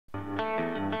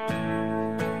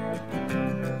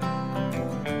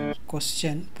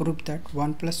Question prove that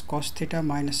 1 plus cos theta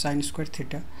minus sine square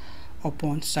theta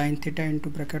upon sine theta into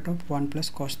bracket of 1 plus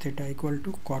cos theta equal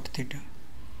to cot theta.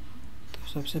 तो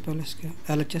सबसे पहले इसके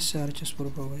LHS से RHS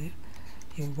prove होगा।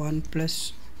 ये 1 plus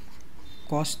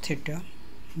cos theta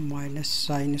minus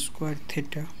sine square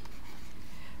theta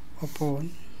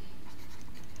upon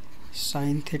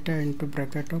sine theta into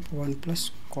bracket of 1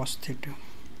 plus cos theta.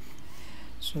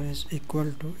 So is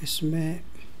equal to, इसमें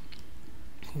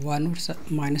 1 और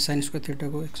minus sine square theta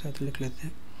को एक साथ लिख लेते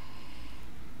हैं,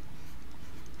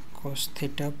 cos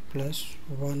theta plus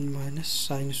 1 minus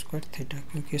sine square theta,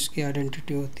 क्योंकि इसकी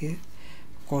आइडेंटिटी होती है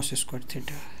कॉस स्क्वायर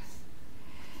थीटा।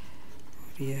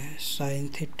 और यह है sine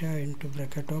theta into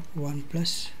bracket of 1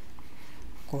 plus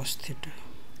cos theta.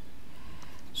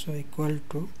 So equal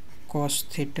to cos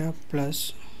theta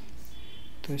plus,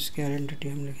 तो इसकी आइडेंटिटी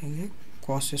हम लिखेंगे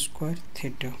cos square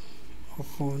theta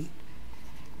upon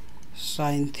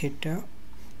sine theta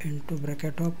into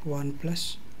bracket of 1 plus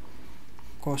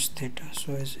cos theta.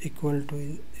 So is equal to,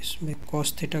 इसमें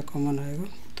cos theta common आएगा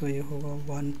तो ये होगा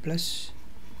 1 plus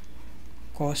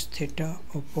cos theta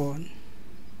upon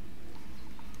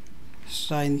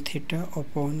sine theta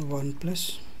upon 1 plus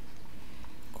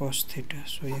cos theta.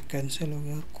 सो ये कैंसिल हो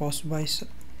गया और cos by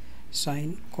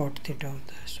sine cot theta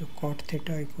होता है। सो cot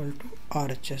theta equal to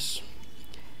RHS,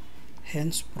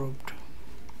 hence proved.